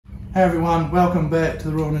Hey everyone, welcome back to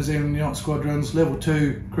the Royal New Zealand Yacht Squadron's Level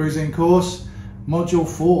 2 Cruising course, Module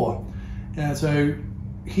 4. So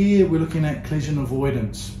here we're looking at collision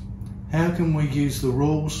avoidance. How can we use the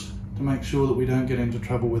rules to make sure that we don't get into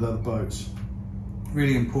trouble with other boats?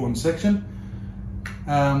 Really important section.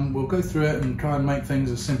 We'll go through it and try and make things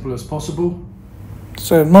as simple as possible.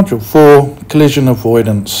 So Module 4, Collision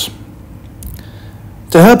Avoidance.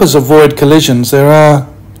 To help us avoid collisions, there are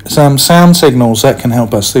some sound signals that can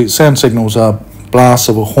help us. The sound signals are blasts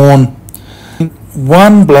of a horn.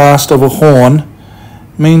 One blast of a horn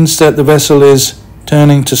means that the vessel is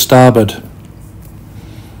turning to starboard.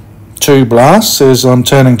 2 blasts is I'm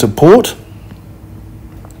turning to port.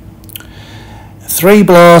 3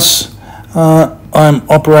 blasts, I'm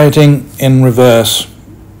operating in reverse.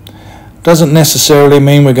 Doesn't necessarily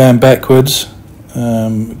mean we're going backwards,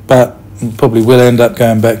 but probably will end up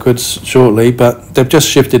going backwards shortly, but they've just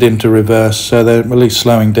shifted into reverse, so they're really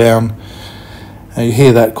slowing down. You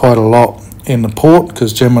hear that quite a lot in the port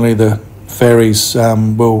because generally the ferries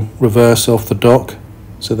will reverse off the dock,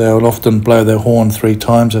 so they'll often blow their horn 3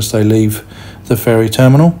 times as they leave the ferry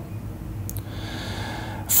terminal.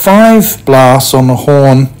 5 blasts on the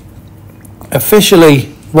horn, officially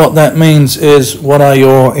what that means is, what are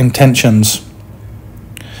your intentions?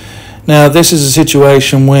 Now this is a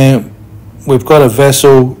situation where we've got a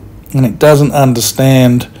vessel and it doesn't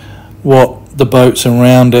understand what the boats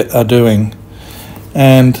around it are doing,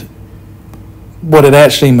 and what it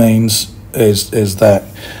actually means is that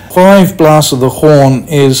 5 blasts of the horn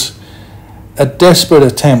is a desperate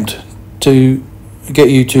attempt to get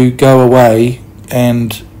you to go away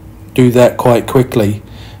and do that quite quickly.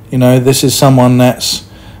 You know, this is someone that's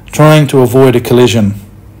trying to avoid a collision.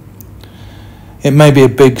 It may be a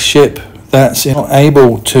big ship that's not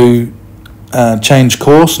able to change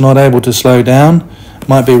course, not able to slow down,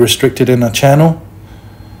 might be restricted in a channel,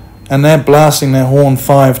 and they're blasting their horn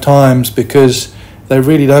 5 times because they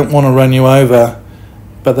really don't want to run you over,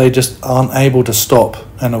 but they just aren't able to stop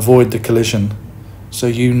and avoid the collision. So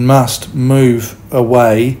you must move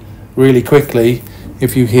away really quickly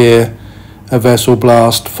if you hear a vessel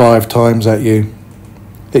blast 5 times at you.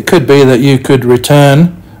 It could be that you could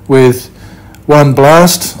return with 1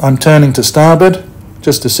 blast, I'm turning to starboard,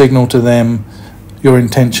 just to signal to them your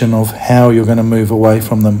intention of how you're going to move away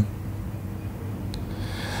from them.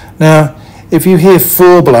 Now, if you hear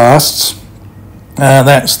 4 blasts,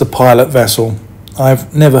 that's the pilot vessel.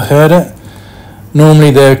 I've never heard it. Normally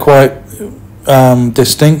they're quite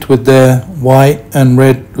distinct with their white and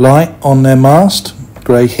red light on their mast,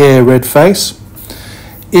 grey hair, red face.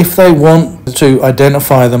 If they want to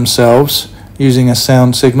identify themselves using a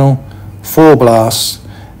sound signal, 4 blasts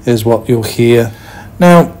is what you'll hear.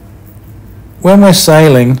 Now, when we're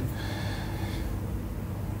sailing,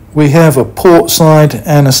 we have a port side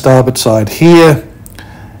and a starboard side. Here,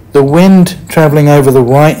 the wind travelling over the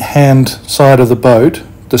right-hand side of the boat,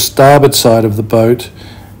 the starboard side of the boat,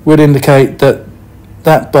 would indicate that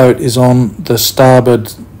that boat is on the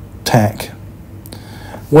starboard tack.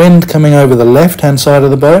 Wind coming over the left-hand side of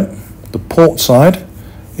the boat, the port side,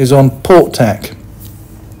 is on port tack.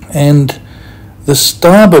 And the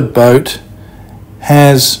starboard boat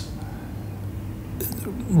has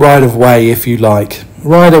right of way, if you like.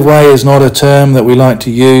 Right of way is not a term that we like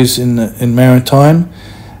to use in maritime.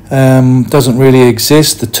 Doesn't really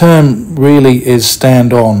exist. The term really is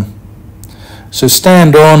stand on. So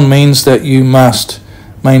stand on means that you must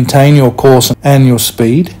maintain your course and your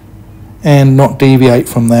speed and not deviate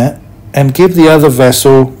from that, and give the other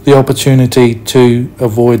vessel the opportunity to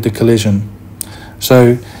avoid the collision.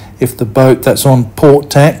 So if the boat that's on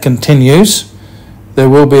port tack continues, there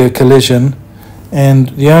will be a collision, and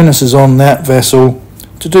the onus is on that vessel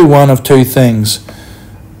to do one of 2 things: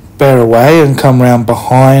 bear away and come round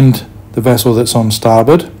behind the vessel that's on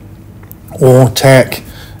starboard, or tack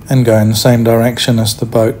and go in the same direction as the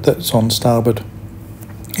boat that's on starboard.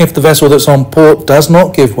 If the vessel that's on port does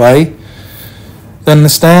not give way, then the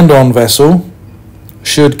stand-on vessel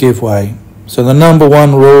should give way. So the number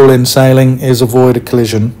 1 rule in sailing is avoid a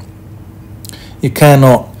collision. You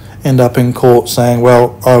cannot end up in court saying,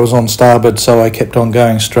 well, I was on starboard so I kept on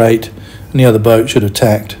going straight and the other boat should have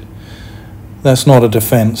tacked. That's not a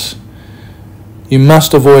defence. You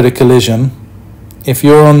must avoid a collision. If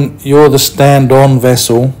you're the stand-on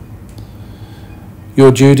vessel,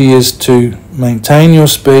 your duty is to maintain your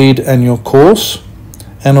speed and your course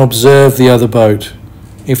and observe the other boat.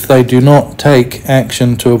 If they do not take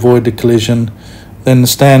action to avoid the collision, then the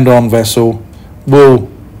stand-on vessel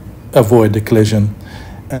will avoid the collision.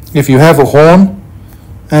 If you have a horn,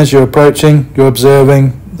 as you're approaching, you're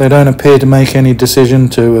observing, they don't appear to make any decision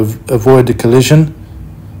to avoid the collision,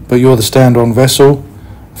 but you're the stand-on vessel.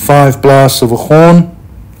 5 blasts of a horn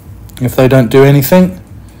if they don't do anything.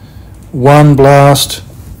 1 blast,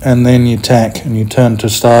 and then you tack and you turn to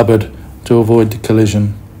starboard to avoid the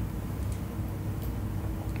collision.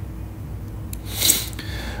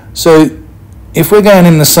 So if we're going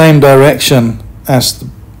in the same direction as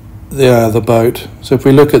the boat, so if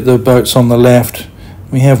we look at the boats on the left,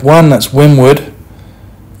 we have one that's windward.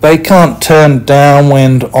 They can't turn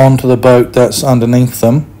downwind onto the boat that's underneath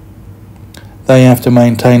them. They have to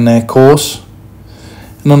maintain their course.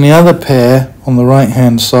 And on the other pair, on the right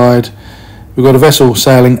hand side, we've got a vessel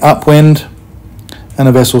sailing upwind and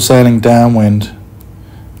a vessel sailing downwind.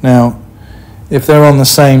 Now, if they're on the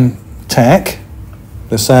same tack,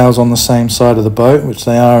 the sails on the same side of the boat, which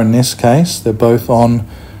they are in this case, they're both on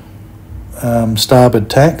starboard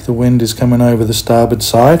tack, the wind is coming over the starboard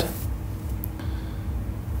side.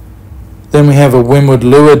 Then we have a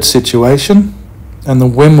windward-leeward situation, and the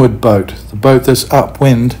windward boat, the boat that's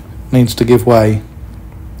upwind, needs to give way.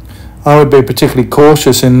 I would be particularly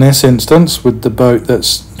cautious in this instance with the boat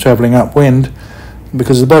that's travelling upwind,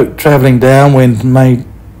 because the boat travelling downwind may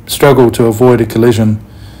struggle to avoid a collision,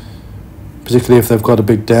 particularly if they've got a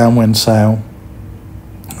big downwind sail.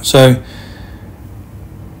 So,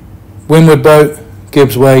 windward boat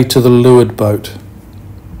gives way to the leeward boat.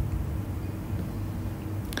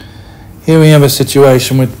 Here we have a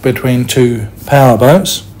situation between 2 power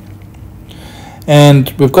boats,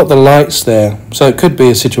 and we've got the lights there, so it could be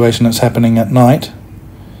a situation that's happening at night.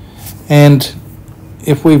 And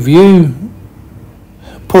if we view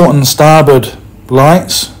port and starboard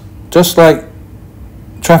lights just like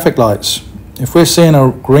traffic lights, if we're seeing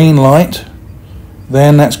a green light,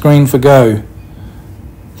 then that's green for go.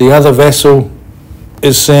 The other vessel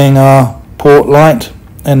is seeing our port light,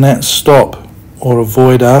 and that's stop or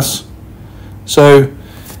avoid us. So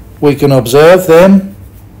we can observe them,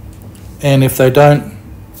 and if they don't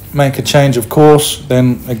make a change of course,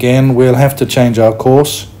 then again we'll have to change our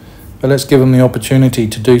course, but let's give them the opportunity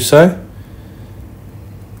to do so.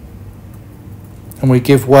 And we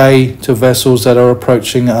give way to vessels that are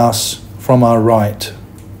approaching us from our right.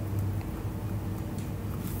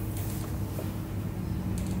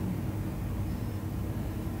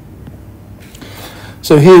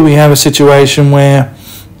 So here we have a situation where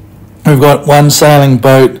we've got one sailing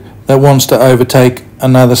boat that wants to overtake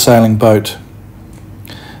another sailing boat.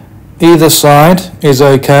 Either side is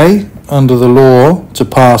okay under the law to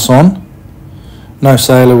pass on. No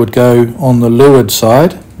sailor would go on the leeward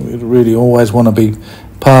side. We'd really always want to be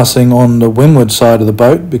passing on the windward side of the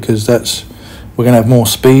boat, because we're going to have more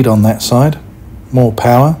speed on that side, more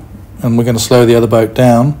power, and we're going to slow the other boat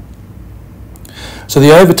down. So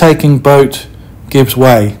the overtaking boat gives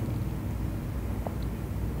way.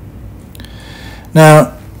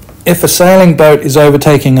 Now, if a sailing boat is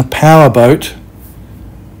overtaking a power boat,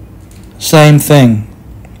 same thing.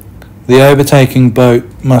 The overtaking boat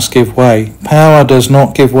must give way. Power does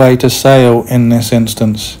not give way to sail in this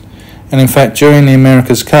instance. And in fact, during the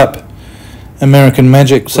America's Cup, American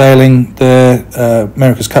Magic sailing their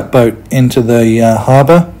America's Cup boat into the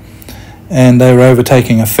harbour, and they were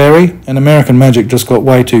overtaking a ferry, and American Magic just got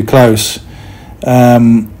way too close.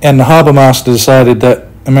 And the harbour master decided that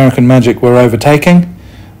American Magic were overtaking,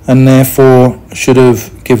 and therefore should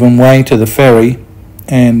have given way to the ferry,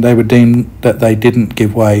 and they were deemed that they didn't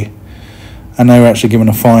give way, and they were actually given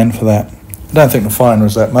a fine for that. I don't think the fine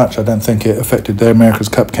was that much. I don't think it affected their America's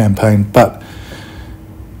Cup campaign, but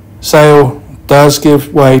sail does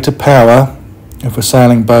give way to power if a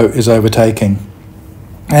sailing boat is overtaking,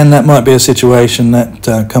 and that might be a situation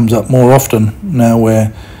that comes up more often now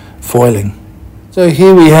we're foiling. So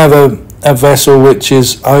here we have a vessel which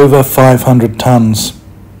is over 500 tons.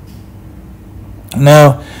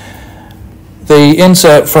 Now, the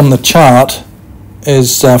insert from the chart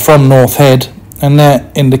is from North Head, and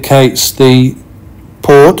that indicates the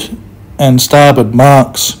port and starboard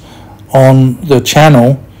marks on the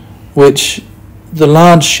channel which the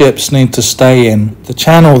large ships need to stay in. The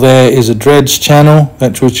channel there is a dredge channel,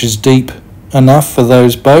 which is deep enough for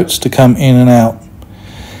those boats to come in and out.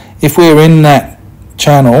 If we're in that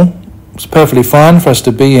channel, it's perfectly fine for us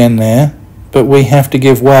to be in there, but we have to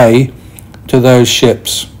give way to those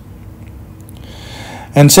ships.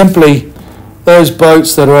 And simply, those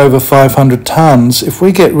boats that are over 500 tons, if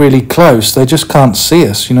we get really close, they just can't see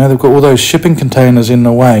us. You know, they've got all those shipping containers in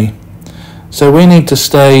the way. So we need to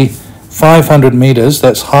stay 500 metres,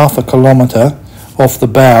 that's half a kilometre, off the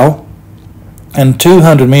bow, and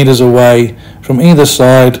 200 metres away from either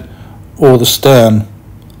side or the stern.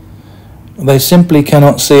 They simply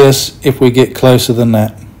cannot see us if we get closer than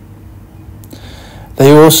that.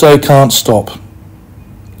 They also can't stop.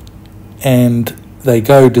 and they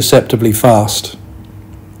go deceptively fast.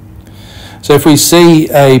 So if we see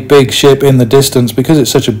a big ship in the distance, because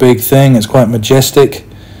it's such a big thing, it's quite majestic,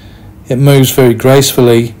 it moves very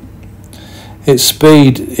gracefully, its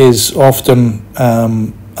speed is often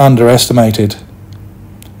underestimated,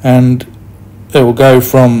 and it will go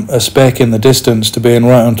from a speck in the distance to being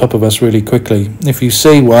right on top of us really quickly. If you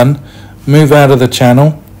see one, move out of the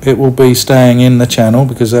channel. It will be staying in the channel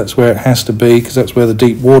because that's where it has to be, because that's where the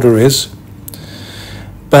deep water is.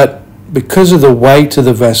 But because of the weight of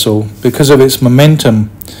the vessel, because of its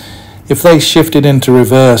momentum, if they shifted into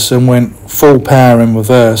reverse and went full power in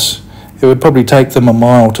reverse, it would probably take them a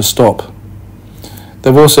mile to stop.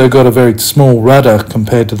 They've also got a very small rudder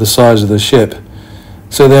compared to the size of the ship,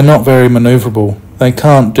 so they're not very maneuverable. They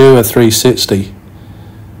can't do a 360.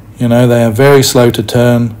 You know, they are very slow to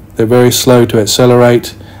turn, they're very slow to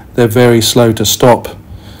accelerate, they're very slow to stop.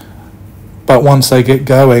 But once they get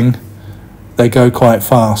going, they go quite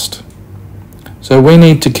fast. So we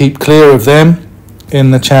need to keep clear of them in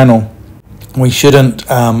the channel. We shouldn't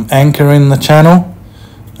anchor in the channel,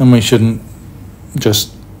 and we shouldn't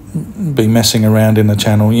just be messing around in the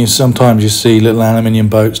channel. Sometimes you see little aluminium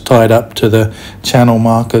boats tied up to the channel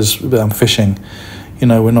markers fishing. You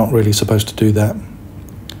know, we're not really supposed to do that.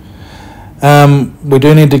 We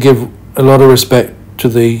do need to give a lot of respect to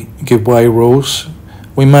the give way rules.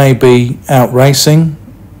 We may be out racing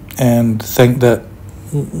and think that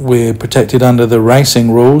we're protected under the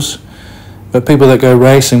racing rules, but people that go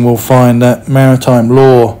racing will find that maritime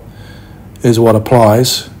law is what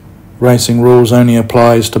applies. Racing rules only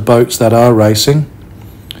applies to boats that are racing.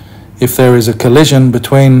 If there is a collision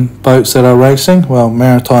between boats that are racing, well,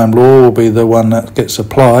 maritime law will be the one that gets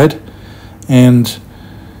applied, and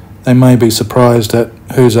they may be surprised at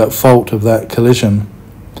who's at fault of that collision.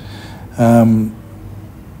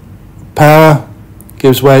 Power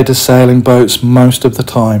gives way to sailing boats most of the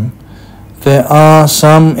time. There are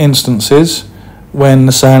some instances when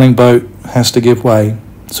the sailing boat has to give way.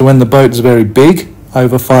 So when the boat is very big,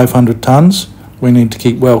 over 500 tons, we need to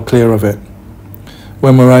keep well clear of it.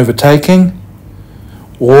 When we're overtaking,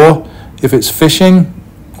 or if it's fishing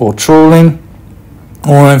or trawling,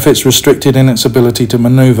 or if it's restricted in its ability to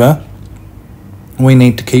manoeuvre, we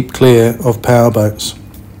need to keep clear of power boats.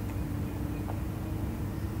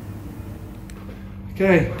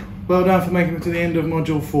 Okay, well done for making it to the end of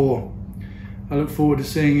Module 4. I look forward to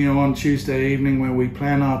seeing you on Tuesday evening where we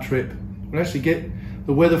plan our trip. We'll actually get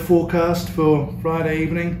the weather forecast for Friday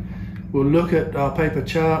evening. We'll look at our paper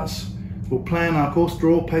charts. We'll plan our course,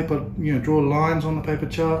 draw lines on the paper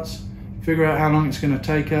charts, figure out how long it's going to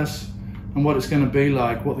take us and what it's going to be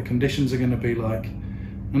like, what the conditions are going to be like.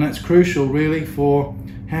 And that's crucial really for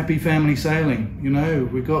happy family sailing. You know,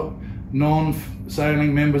 we've got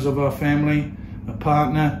non-sailing members of our family, a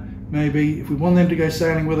partner maybe. If we want them to go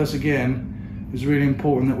sailing with us again, it's really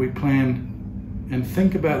important that we plan and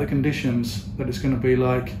think about the conditions that it's going to be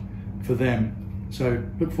like for them. So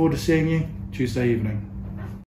look forward to seeing you Tuesday evening.